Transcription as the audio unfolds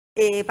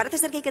Parece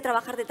ser que hay que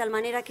trabajar de tal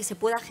manera que se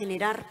pueda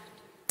generar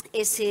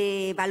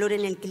ese valor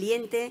en el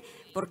cliente,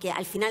 porque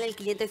al final el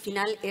cliente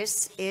final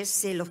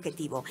es el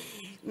objetivo.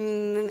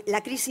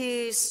 La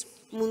crisis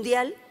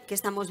mundial que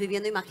estamos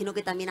viviendo, imagino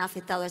que también ha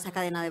afectado a esa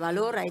cadena de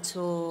valor, ha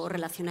hecho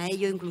relación a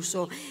ello,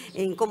 incluso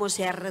en cómo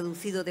se ha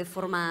reducido de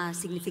forma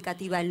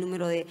significativa el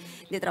número de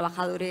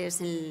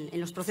trabajadores en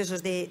los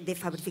procesos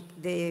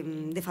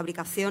de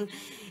fabricación.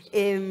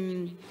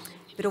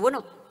 Pero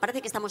bueno,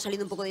 parece que estamos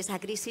saliendo un poco de esa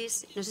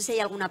crisis. No sé si hay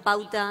alguna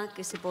pauta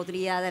que se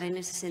podría dar en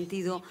ese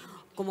sentido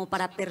como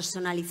para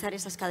personalizar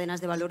esas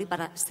cadenas de valor y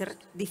para ser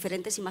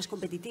diferentes y más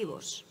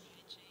competitivos.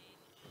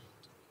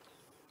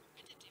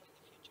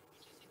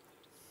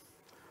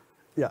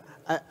 Yeah,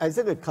 I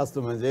think that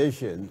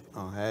customization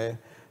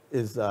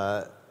is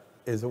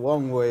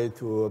one way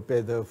to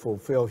better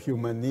fulfill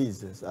human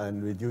needs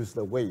and reduce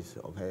the waste.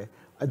 Okay,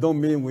 I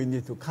don't mean we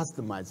need to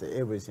customize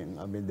everything.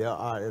 I mean, there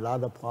are a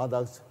lot of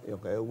products.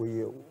 Okay,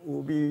 we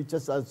will be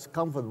just as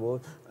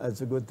comfortable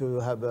as good to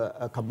have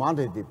a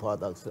commodity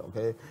products.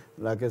 Okay,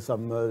 like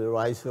some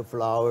rice,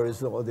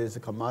 flowers, all this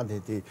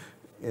commodity.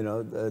 You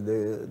know,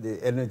 the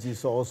energy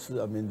source.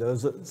 I mean,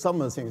 there's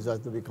some things that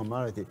have to be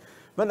commodity.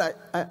 But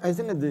I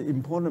think the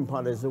important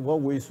part is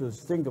what we should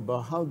think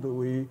about, how do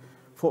we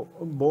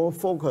more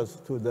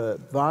focus to the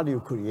value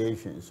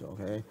creations,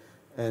 okay?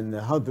 And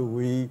how do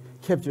we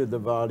capture the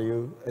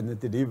value and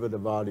deliver the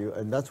value?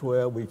 And that's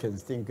where we can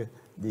think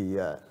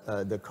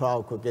the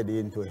crowd could get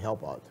in to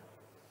help out.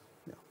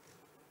 Yeah.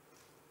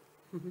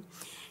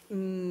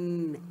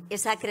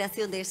 Esa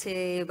creación de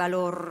ese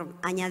valor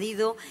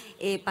añadido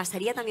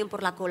pasaría también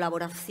por la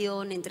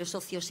colaboración entre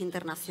socios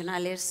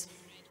internacionales.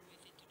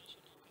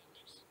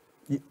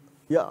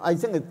 Yeah, I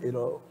think at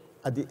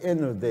the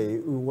end of the day,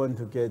 we want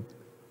to get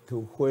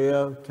to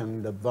where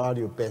can the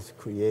value best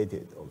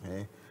created,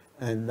 okay?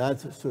 And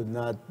that should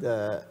not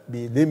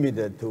be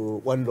limited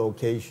to one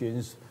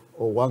locations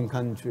or one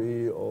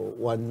country or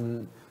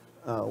one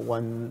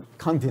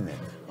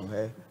continent,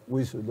 okay?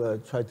 We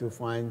should try to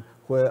find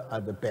where are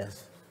the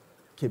best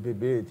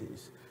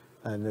capabilities.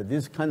 And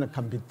this kind of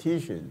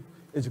competition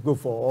is good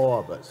for all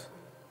of us.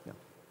 Yeah.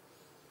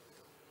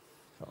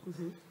 So.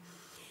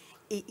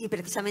 Y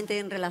precisamente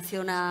en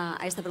relación a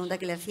esta pregunta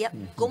que le hacía,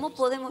 ¿cómo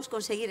podemos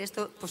conseguir,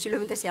 esto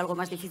posiblemente sea algo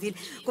más difícil,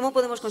 cómo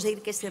podemos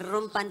conseguir que se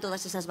rompan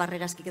todas esas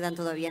barreras que quedan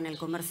todavía en el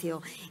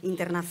comercio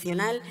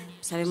internacional?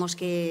 Sabemos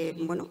que,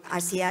 bueno,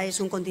 Asia es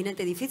un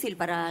continente difícil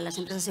para las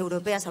empresas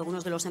europeas.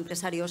 Algunos de los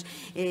empresarios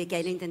que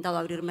han intentado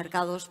abrir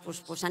mercados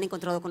pues han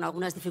encontrado con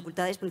algunas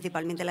dificultades,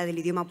 principalmente la del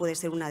idioma puede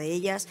ser una de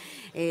ellas,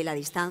 la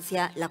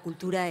distancia, la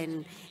cultura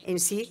en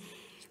sí.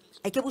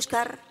 Hay que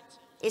buscar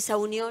esa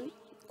unión.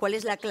 ¿Cuál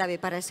es la clave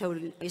para esa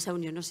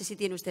unión? No sé si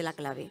tiene usted la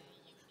clave.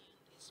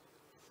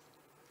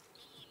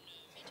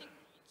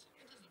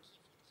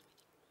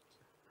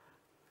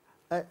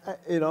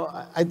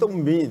 I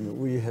don't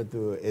mean we have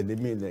to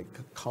eliminate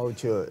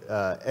culture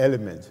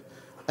elements.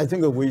 I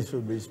think we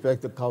should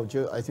respect the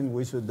culture. I think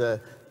we should,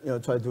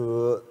 try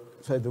to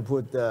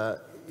put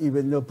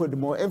put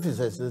more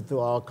emphasis to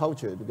our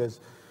culture because,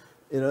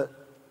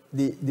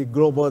 the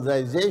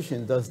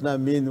globalization does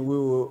not mean we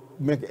will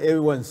make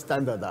everyone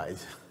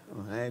standardized.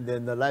 And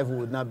then the life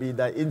would not be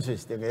that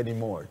interesting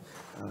anymore.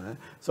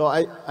 So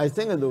I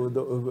think it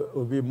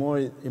would be more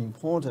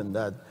important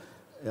that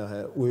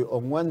we,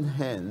 on one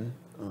hand,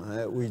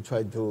 we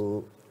try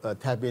to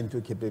tap into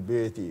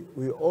capability.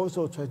 We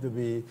also try to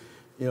be,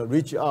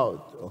 reach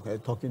out, okay,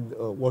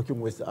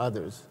 working with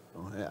others.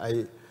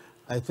 Okay?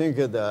 I think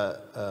that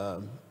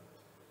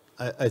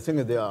I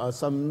think there are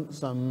some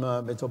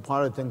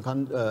metropolitan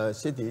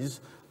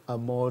cities are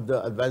more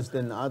advanced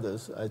than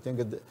others. I think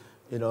that,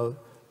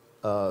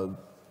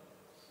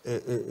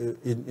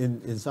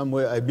 in some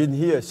way, I've been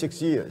here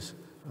 6 years.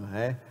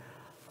 Okay?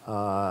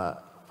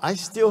 I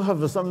still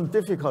have some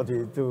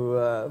difficulty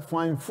to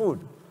find food,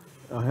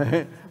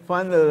 okay?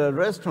 Find a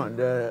restaurant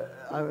to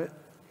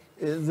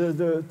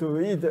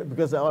eat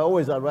because I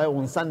always arrive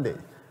on Sunday.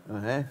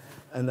 Okay?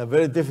 And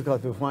very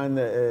difficult to find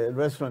a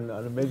restaurant.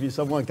 Maybe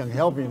someone can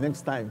help me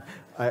next time.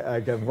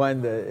 I can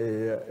find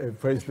a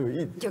place to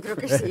eat. Yo creo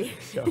que sí.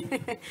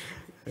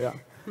 Yeah.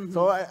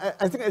 So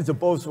I think it's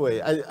both ways.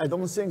 I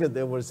don't think that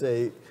there was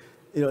the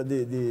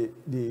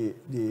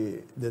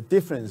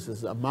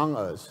differences among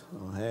us,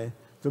 okay,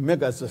 to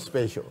make us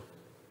special,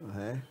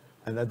 okay?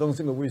 And I don't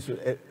think we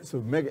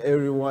should make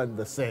everyone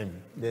the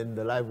same. Then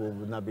the life will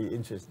not be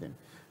interesting.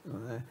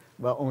 Okay?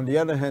 But on the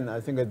other hand, I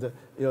think that,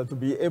 to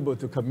be able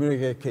to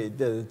communicate,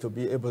 to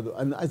be able to,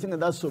 and I think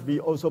that should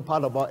be also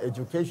part of our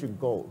education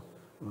goal,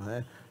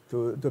 okay?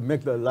 To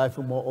make the life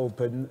more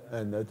open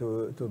and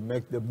to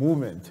make the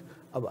movement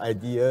of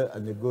idea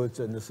and the goods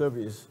and the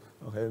service,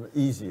 okay,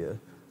 easier,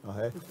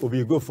 okay, will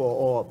be good for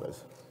all of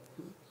us.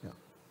 Yeah.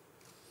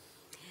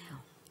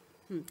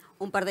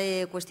 Un par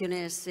de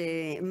cuestiones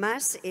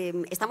más.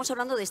 Estamos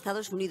hablando de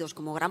Estados Unidos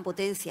como gran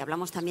potencia,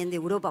 hablamos también de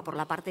Europa por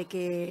la parte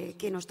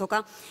que nos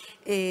toca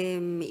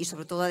y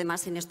sobre todo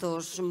además en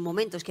estos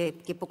momentos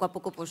que poco a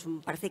poco pues,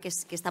 parece que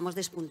estamos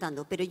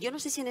despuntando. Pero yo no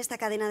sé si en esta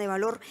cadena de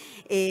valor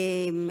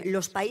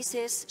los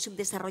países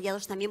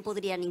subdesarrollados también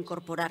podrían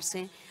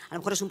incorporarse. A lo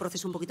mejor es un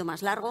proceso un poquito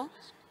más largo,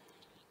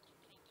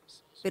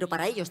 pero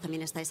para ellos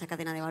también está esa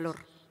cadena de valor,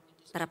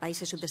 para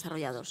países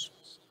subdesarrollados.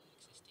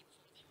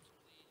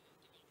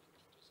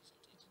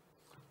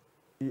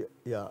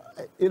 Yeah,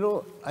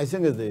 I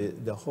think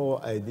the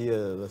whole idea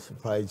of the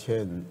supply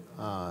chain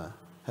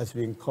has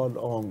been caught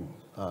on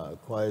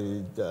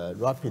quite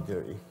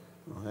rapidly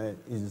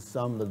in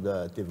some of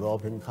the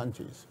developing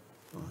countries.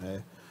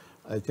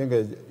 I think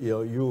you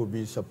will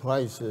be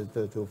surprised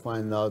to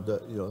find out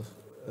that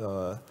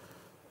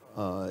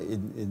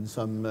in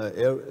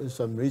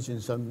some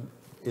regions,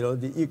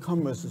 the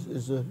e-commerce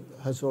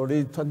has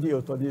already 20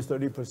 or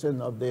 30%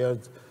 of their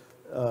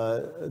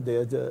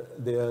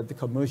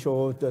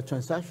commercial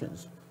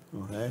transactions.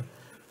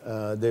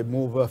 They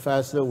move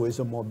faster with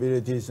the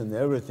mobilities and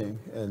everything.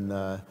 And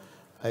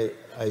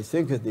I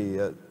think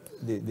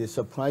the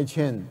supply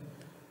chain,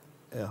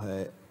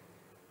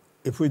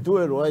 if we do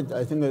it right,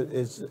 I think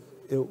it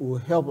will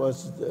help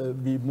us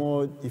be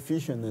more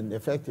efficient and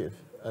effective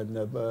and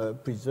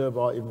preserve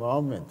our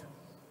environment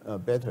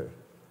better.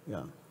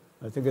 Yeah.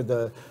 I think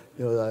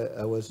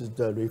I was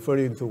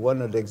referring to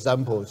one of the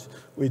examples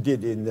we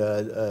did in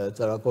the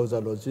Zaragoza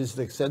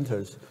logistics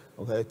centers,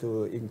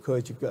 to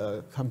encourage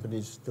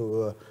companies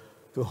to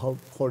have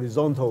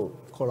horizontal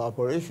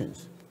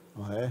collaborations.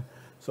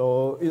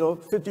 So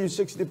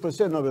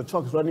 50–60% of the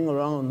trucks running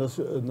around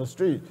on the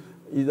street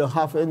either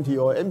half empty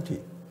or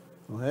empty.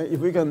 If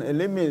we can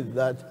eliminate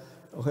that,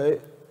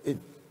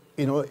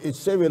 it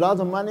saves a lot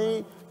of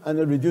money and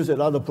it reduces a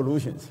lot of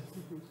pollution.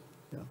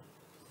 Yeah.